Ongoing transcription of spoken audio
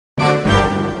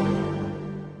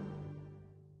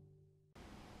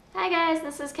Hi guys,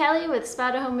 this is Kelly with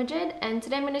Spotahome Madrid, and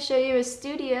today I'm going to show you a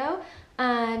studio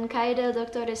on Calle del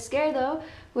Doctor Izquierdo,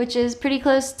 which is pretty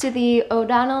close to the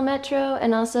O'Donnell Metro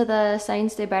and also the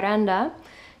Sáenz de Baranda,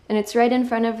 and it's right in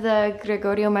front of the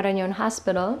Gregorio Marañón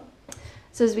Hospital.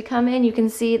 So as we come in, you can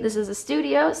see this is a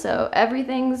studio, so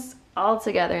everything's all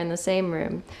together in the same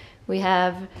room. We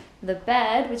have the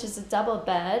bed, which is a double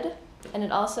bed, and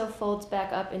it also folds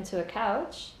back up into a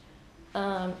couch.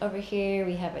 Over here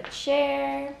we have a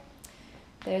chair,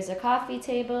 there's a coffee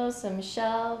table, some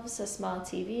shelves, a small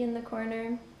TV in the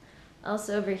corner.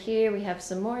 Also over here we have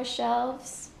some more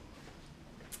shelves,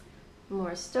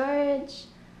 more storage.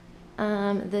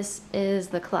 This is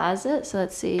the closet, so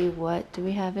let's see, what do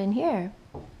we have in here?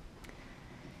 So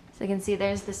you can see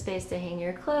there's the space to hang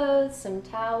your clothes, some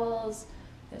towels,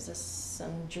 there's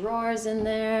some drawers in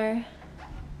there.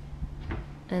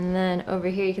 And then over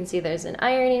here you can see there's an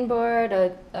ironing board,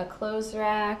 a clothes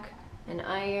rack, an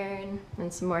iron,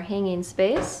 and some more hanging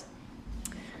space.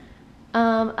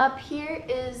 Up here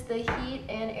is the heat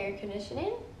and air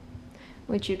conditioning,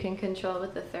 which you can control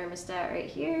with the thermostat right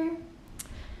here.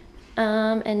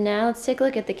 And now let's take a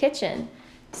look at the kitchen.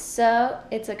 So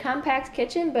it's a compact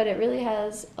kitchen, but it really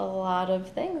has a lot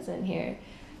of things in here.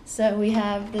 So we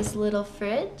have this little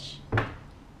fridge.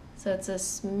 So it's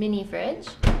a mini fridge.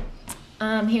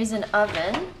 Here's an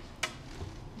oven,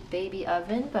 baby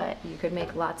oven, but you could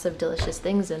make lots of delicious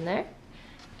things in there.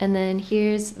 And then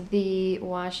here's the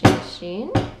washing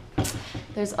machine.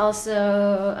 There's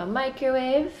also a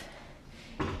microwave.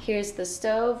 Here's the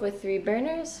stove with 3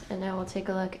 burners. And now we'll take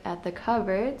a look at the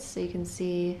cupboards so you can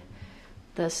see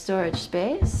the storage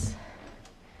space.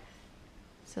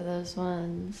 So those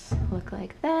ones look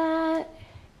like that.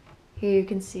 Here you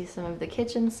can see some of the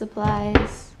kitchen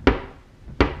supplies.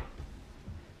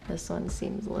 This one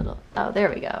seems a little, oh, there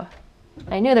we go.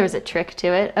 I knew there was a trick to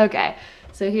it. Okay,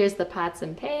 so here's the pots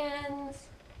and pans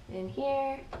in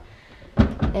here.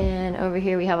 And over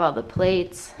here we have all the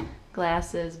plates,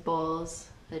 glasses, bowls,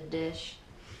 a dish,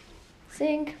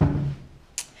 sink. All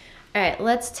right,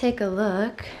 let's take a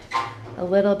look a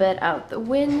little bit out the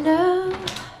window.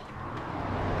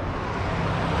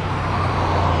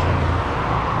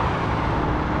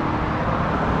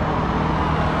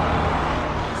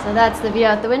 So that's the view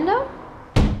out the window.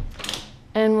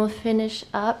 And we'll finish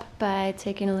up by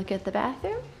taking a look at the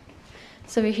bathroom.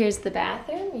 So here's the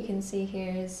bathroom. You can see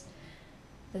here's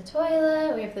the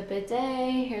toilet, we have the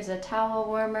bidet, here's a towel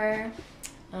warmer,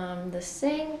 the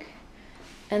sink,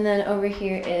 and then over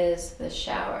here is the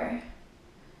shower.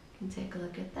 You can take a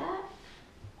look at that.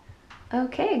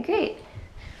 Okay, great.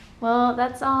 Well,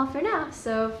 that's all for now.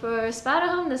 So for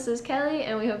Spotahome, this is Kelly,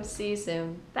 and we hope to see you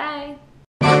soon. Bye!